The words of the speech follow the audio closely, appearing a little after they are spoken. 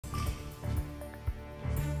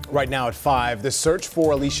Right now at 5, the search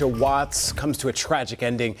for Allisha Watts comes to a tragic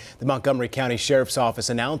ending. The Montgomery County Sheriff's Office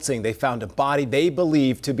announcing they found a body they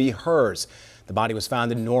believe to be hers. The body was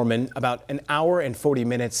found in Norman, about an hour and 40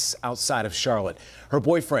 minutes outside of Charlotte. Her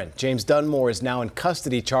boyfriend, James Dunmore, is now in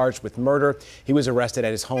custody charged with murder. He was arrested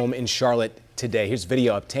at his home in Charlotte today. Here's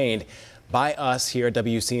video obtained by us here at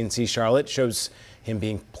WCNC Charlotte. Shows him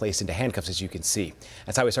being placed into handcuffs, as you can see.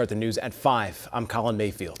 That's how we start the news at 5. I'm Colin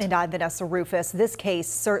Mayfield. And I'm Vanessa Rufus. This case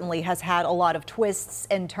certainly has had a lot of twists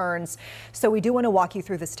and turns, so we do want to walk you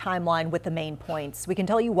through this timeline with the main points. We can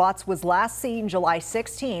tell you Watts was last seen July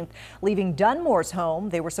 16th, leaving Dunmore's home.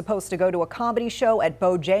 They were supposed to go to a comedy show at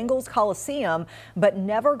Bojangles Coliseum, but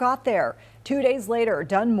never got there. 2 days later,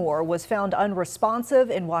 Dunmore was found unresponsive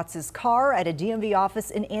in Watts's car at a DMV office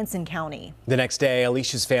in Anson County. The next day,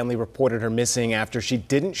 Allisha's family reported her missing after she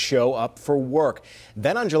didn't show up for work.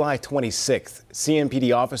 Then on July 26th,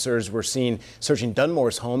 CMPD officers were seen searching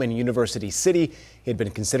Dunmore's home in University City. He had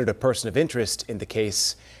been considered a person of interest in the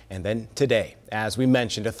case. And then today, as we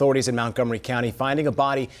mentioned, authorities in Montgomery County finding a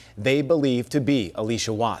body they believe to be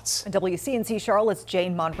Allisha Watts. WCNC Charlotte's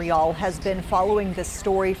Jane Monreal has been following this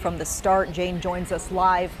story from the start. Jane joins us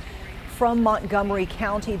live from Montgomery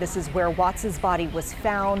County. This is where Watts's body was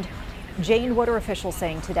found. Jane, what are officials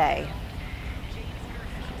saying today?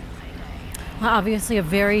 Obviously a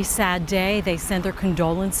very sad day. They send their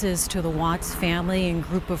condolences to the Watts family and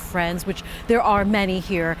group of friends, which there are many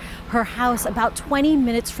here. Her house about 20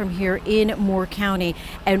 minutes from here in Moore County.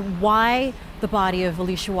 And why the body of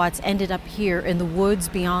Allisha Watts ended up here in the woods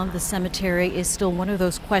beyond the cemetery is still one of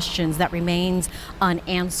those questions that remains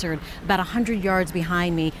unanswered. About 100 yards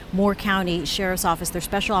behind me, Moore County Sheriff's Office, their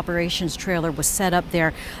special operations trailer was set up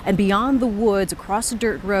there. And beyond the woods, across a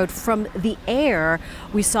dirt road, from the air,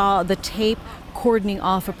 we saw the tape cordoning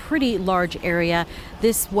off a pretty large area.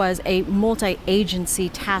 This was a multi-agency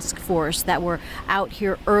task force that were out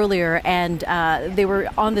here earlier, and they were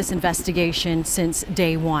on this investigation since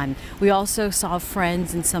day one. We also saw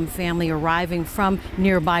friends and some family arriving from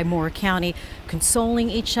nearby Moore County, consoling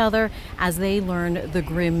each other as they learned the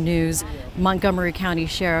grim news. Montgomery County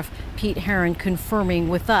Sheriff Pete Herron confirming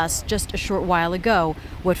with us just a short while ago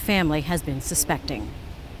what family has been suspecting.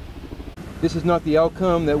 This is not the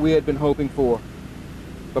outcome that we had been hoping for,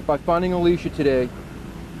 but by finding Allisha today,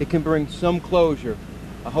 it can bring some closure.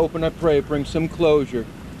 I hope and I pray it brings some closure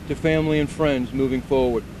to family and friends moving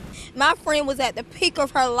forward. My friend was at the peak of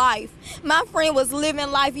her life. My friend was living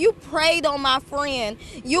life. You prayed on my friend.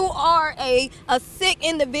 You are a sick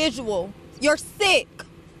individual. You're sick.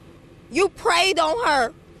 You prayed on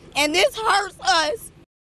her, and this hurts us.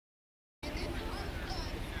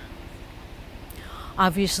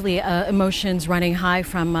 Obviously, emotions running high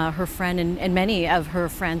from her friend and many of her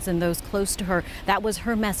friends and those close to her. That was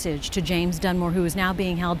her message to James Dunmore, who is now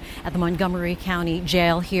being held at the Montgomery County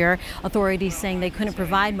Jail here. Authorities saying they couldn't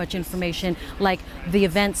provide much information, like the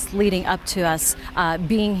events leading up to us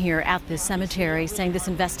being here at this cemetery, saying this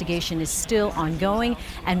investigation is still ongoing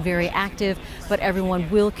and very active, but everyone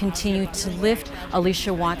will continue to lift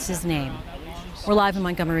Allisha Watts' name. We're live in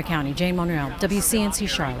Montgomery County. Jane Monreal, WCNC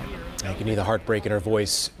Charlotte. You can hear the heartbreak in her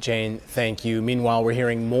voice. Jane, thank you. Meanwhile, we're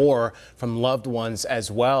hearing more from loved ones as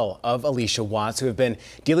well of Allisha Watts, who have been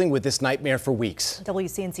dealing with this nightmare for weeks.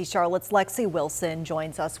 WCNC Charlotte's Lexi Wilson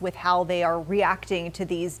joins us with how they are reacting to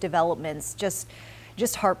these developments. Just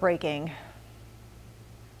heartbreaking.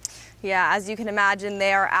 Yeah, as you can imagine,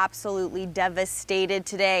 they are absolutely devastated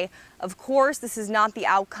today. Of course, this is not the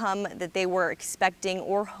outcome that they were expecting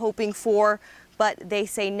or hoping for, but they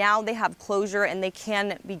say now they have closure and they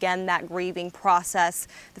can begin that grieving process.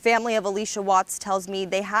 The family of Allisha Watts tells me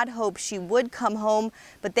they had hoped she would come home,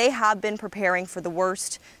 but they have been preparing for the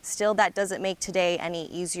worst. Still, that doesn't make today any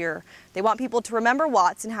easier. They want people to remember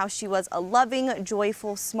Watts and how she was a loving,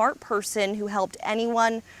 joyful, smart person who helped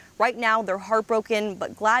anyone. Right now, they're heartbroken,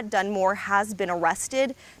 but glad Dunmore has been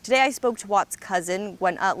arrested. Today, I spoke to Watts' cousin,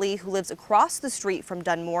 Gwen Utley, who lives across the street from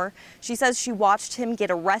Dunmore. She says she watched him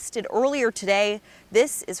get arrested earlier today.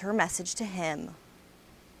 This is her message to him.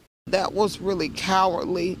 That was really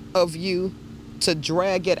cowardly of you to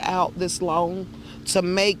drag it out this long, to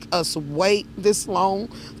make us wait this long,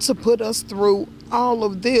 to put us through all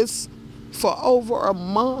of this for over a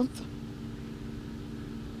month,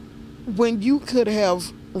 when you could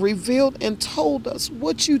have revealed and told us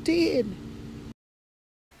what you did.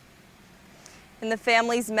 And the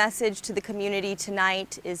family's message to the community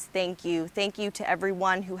tonight is thank you. Thank you to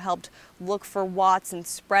everyone who helped look for Watts and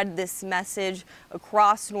spread this message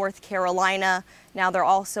across North Carolina. Now they're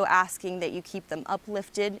also asking that you keep them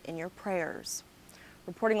uplifted in your prayers.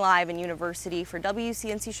 Reporting live in University for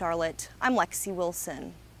WCNC Charlotte, I'm Lexi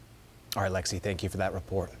Wilson. All right, Lexi, thank you for that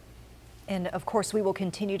report. And of course, we will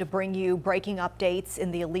continue to bring you breaking updates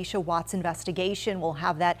in the Allisha Watts investigation. We'll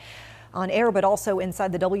have that on air, but also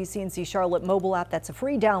inside the WCNC Charlotte mobile app. That's a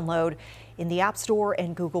free download in the App Store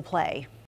and Google Play.